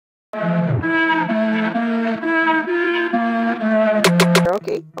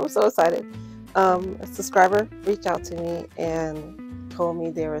Okay, I'm so excited. A subscriber reached out to me and told me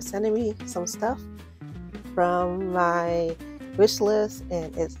they were sending me some stuff from my wish list,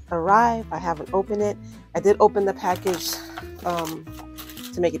 and it's arrived. I haven't opened it. I did open the package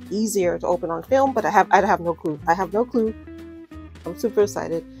to make it easier to open on film, but I have no clue. I have no clue. I'm super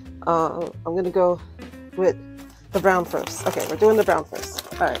excited. I'm gonna go with the brown first. Okay, we're doing the brown first.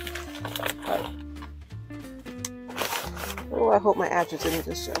 All right. Oh, I hope my address didn't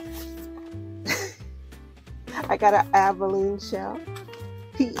just show. I got an Abilene shell.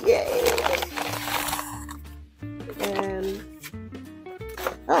 Yay! And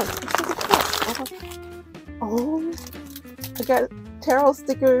oh, I got tarot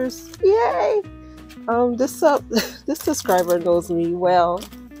stickers. Yay! This subscriber knows me well.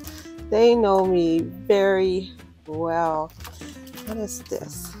 They know me very well. What is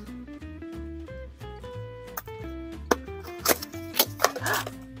this?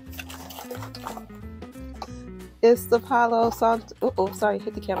 It's the Palo Santo. Oh, sorry,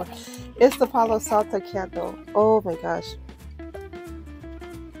 hit the camera. It's the Palo Santo candle. Oh my gosh.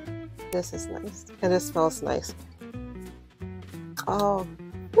 This is nice. And it smells nice. Oh,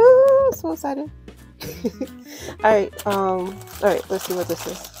 woo, so excited. Alright, let's see what this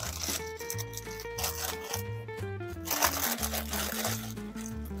is.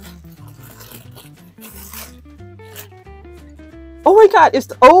 Oh my god, it's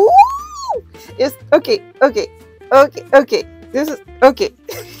okay. This is okay.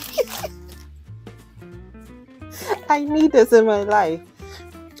 I need this in my life.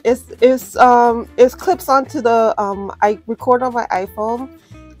 It clips onto the I record on my iPhone,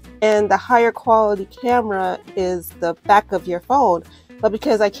 and the higher quality camera is the back of your phone. But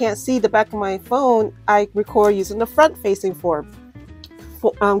because I can't see the back of my phone, I record using the front facing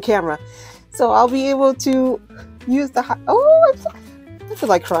camera. So I'll be able to use the I feel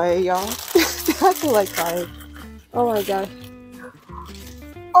like crying, y'all. I feel like crying. Oh my god.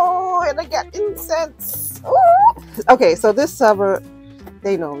 Oh, and I got incense. Oh. Okay, so this summer,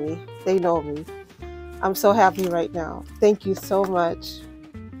 they know me. They know me. I'm so happy right now. Thank you so much.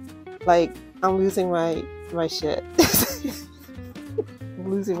 Like, I'm losing my shit. I'm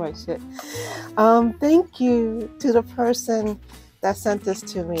losing my shit. Thank you to the person that sent this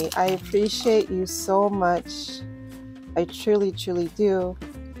to me. I appreciate you so much. I truly do.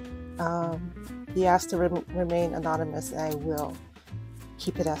 He asked to remain anonymous, and I will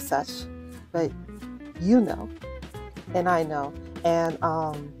keep it as such. But you know, and I know, and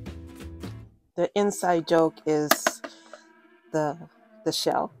the inside joke is the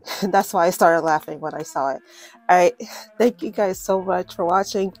shell. That's why I started laughing when I saw it. All right, thank you guys so much for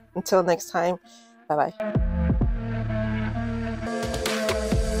watching. Until next time, bye bye.